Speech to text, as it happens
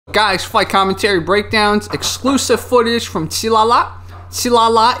Guys, fight commentary breakdowns, exclusive footage from奇拉拉.奇拉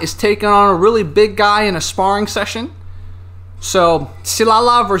拉is taking on a really big guy in a sparring session. So,奇拉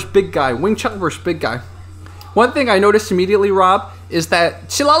拉versus big guy, Wing Chun versus big guy. One thing I noticed immediately, Rob, is that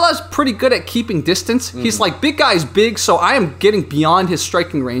奇拉拉is pretty good at keeping distance. He's like, big guy's big, so I am getting beyond his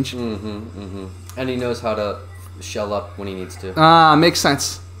striking range. And he knows how to shell up when he needs to. Makes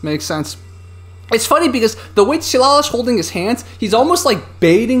sense. Makes sense. It's funny because the way奇拉拉is holding his hands, he's almost like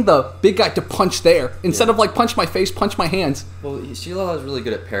baiting the big guy to punch there instead of like punch my face, punch my hands. Well,奇拉拉is really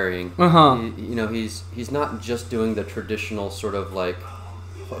good at parrying. You know, he's not just doing the traditional sort of like,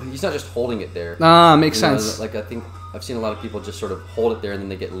 he's not just holding it there. Makes sense. Like I think I've seen a lot of people just sort of hold it there and then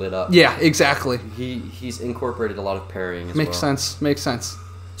they get lit up. Yeah, exactly. He's incorporated a lot of parrying as Makes sense. Makes sense.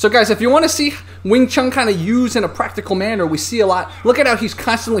 So guys, if you want to see Wing Chun kind of used in a practical manner, we see a lot. Look at how he's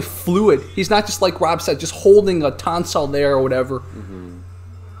constantly fluid. He's not just like Rob said, just holding a tonsil there or whatever.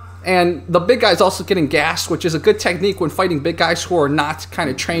 And the big guy's also getting gassed, which is a good technique when fighting big guys who are not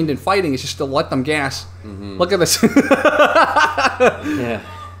kind of trained in fighting, is just to let them gas. Look at this. Yeah.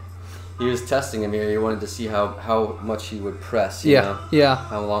 He was testing him here. He wanted to see how much he would press. You know?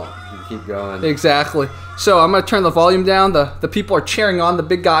 How long he could keep going. Exactly. So I'm going to turn the volume down. The people are cheering on the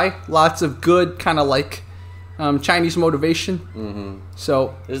big guy. Lots of good kind of like Chinese motivation.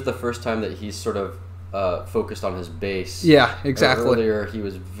 So this is the first time that he's sort of focused on his base. Yeah, exactly. Earlier he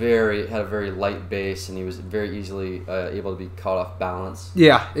was had a very light base and he was very easily able to be caught off balance.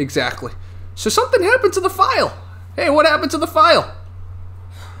 Yeah, exactly. So something happened to the file. Hey, what happened to the file?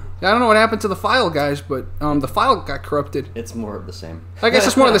 I don't know what happened to the file, guys, but the file got corrupted. It's more of the same. I guess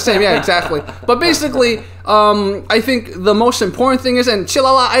it's more of the same, yeah, exactly. But basically, I think the most important thing is, and奇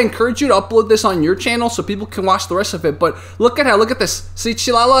拉拉, I encourage you to upload this on your channel so people can watch the rest of it, but look at this. See,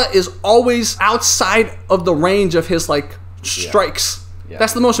奇拉拉is always outside of the range of his, like, strikes. Yeah.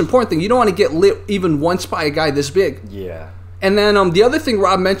 That's the most important thing. You don't want to get lit even once by a guy this big. Yeah. And then the other thing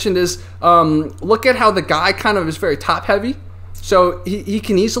Rob mentioned is, look at how the guy kind of is very top-heavy. So he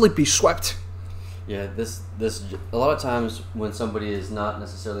can easily be swept. Yeah, this a lot of times when somebody is not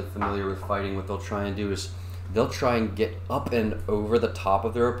necessarily familiar with fighting, what they'll try and do is they'll try and get up and over the top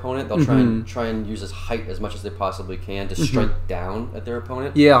of their opponent. They'll try and use his height as much as they possibly can to strike down at their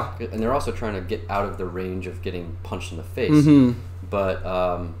opponent. Yeah, and they're also trying to get out of the range of getting punched in the face. But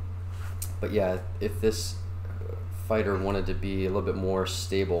yeah, if this fighter wanted to be a little bit more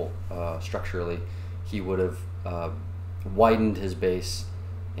stable structurally, he would have widened his base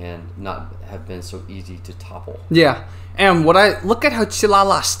and not have been so easy to topple. Yeah, and look at how奇拉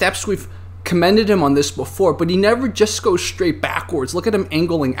拉steps. We've commended him on this before, but he never just goes straight backwards. Look at him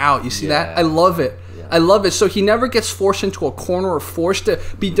angling out. You see that? I love it. I love it. So he never gets forced into a corner or forced to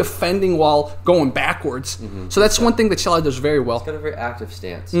be defending while going backwards. So that's one thing that奇拉拉does very well. He's got a very active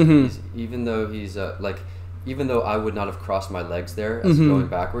stance. Even though he's even though I would not have crossed my legs there as going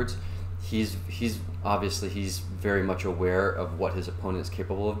backwards, he's obviously he's very much aware of what his opponent is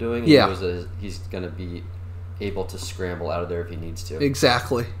capable of doing. He knows that he's going to be able to scramble out of there if he needs to.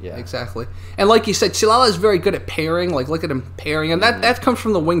 Exactly. Yeah. Exactly. And like you said,奇拉拉is very good at parrying. Like, look at him parrying. And that comes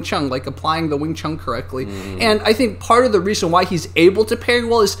from the Wing Chun, like applying the Wing Chun correctly. And I think part of the reason why he's able to parry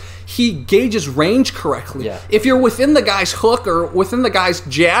well is he gauges range correctly. Yeah. If you're within the guy's hook or within the guy's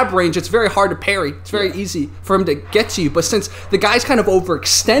jab range, it's very hard to parry. It's very easy for him to get to you. But since the guy's kind of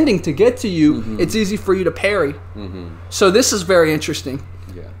overextending to get to you, it's easy for you to parry. So this is very interesting.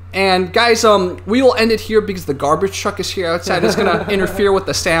 And guys, we will end it here because the garbage truck is here outside. It's going to interfere with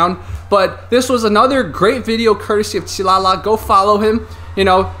the sound. But this was another great video courtesy of奇拉拉. Go follow him. You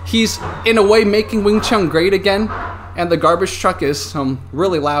know, he's in a way making Wing Chun great again. And the garbage truck is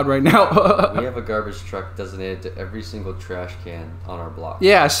really loud right now. We have a garbage truck designated to every single trash can on our block.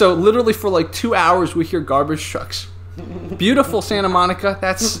 Yeah, so literally for like 2 hours we hear garbage trucks. Beautiful, Santa Monica.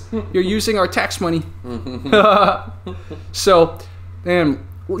 You're using our tax money. So,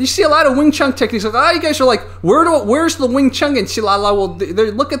 you see a lot of Wing Chun techniques. Like, you guys are like, where's the Wing Chun in奇拉拉? Well,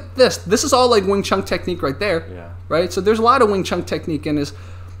 look at this. This is all like Wing Chun technique right there. Yeah. Right? So there's a lot of Wing Chun technique in his.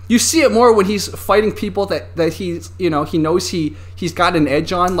 You see it more when he's fighting people that he's, he knows he's got an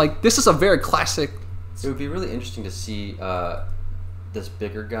edge on. Like, this is a very classic. It would be really interesting to see this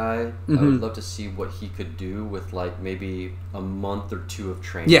bigger guy. I would love to see what he could do with like maybe a month or two of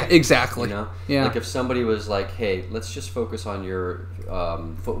training. Yeah, exactly. You know? Yeah. Like if somebody was like, hey, let's just focus on your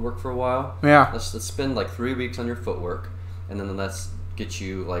footwork for a while. Yeah. Let's spend like 3 weeks on your footwork, and then let's get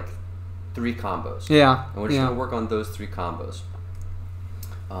you like 3 combos. Yeah. And we're just gonna work on those 3 combos.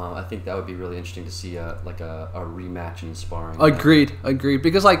 I think that would be really interesting to see like a rematch in sparring. Agreed.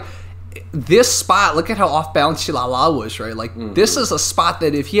 Because like this spot, look at how off balance奇拉拉was, right? Like this is a spot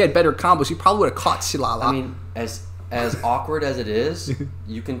that if he had better combos, he probably would have caught奇拉拉. I mean, as awkward as it is,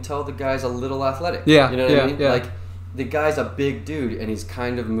 you can tell the guy's a little athletic. Yeah, you know what I mean? Yeah. Like the guy's a big dude, and he's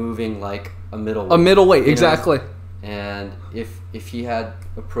kind of moving like a middleweight. A middleweight, exactly. Know? And if he had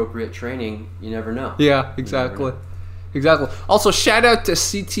appropriate training, you never know. Yeah, exactly. Exactly. Also, shout out to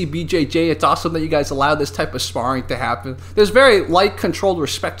BJJ. It's awesome that you guys allow this type of sparring to happen. There's very light, controlled,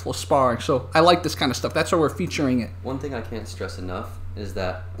 respectful sparring. So I like this kind of stuff. That's why we're featuring it. One thing I can't stress enough is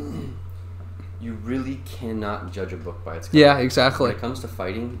that you really cannot judge a book by its cover. Yeah, exactly. When it comes to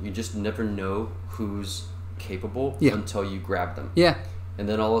fighting, you just never know who's capable until you grab them. Yeah. And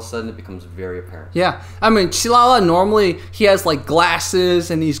then all of a sudden it becomes very apparent. Yeah. I mean,奇拉拉normally, he has like glasses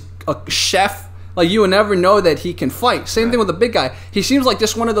and he's a chef. Like, you would never know that he can fight. Same thing with the big guy. He seems like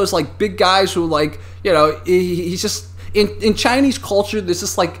just one of those, like, big guys who, like, you know, he's just... In Chinese culture, there's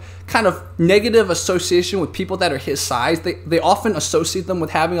this, like, kind of negative association with people that are his size. They often associate them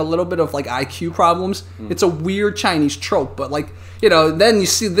with having a little bit of, like, IQ problems. It's a weird Chinese trope. But, like, you know, then you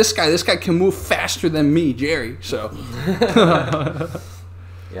see this guy. This guy can move faster than me, Jerry. So...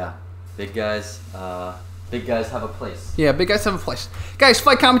 Yeah. Big guys... Big guys have a place. Yeah, big guys have a place. Guys,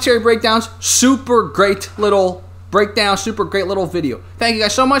 fight commentary breakdowns, super great little breakdown, super great little video. Thank you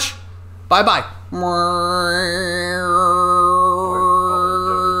guys so much. Bye-bye.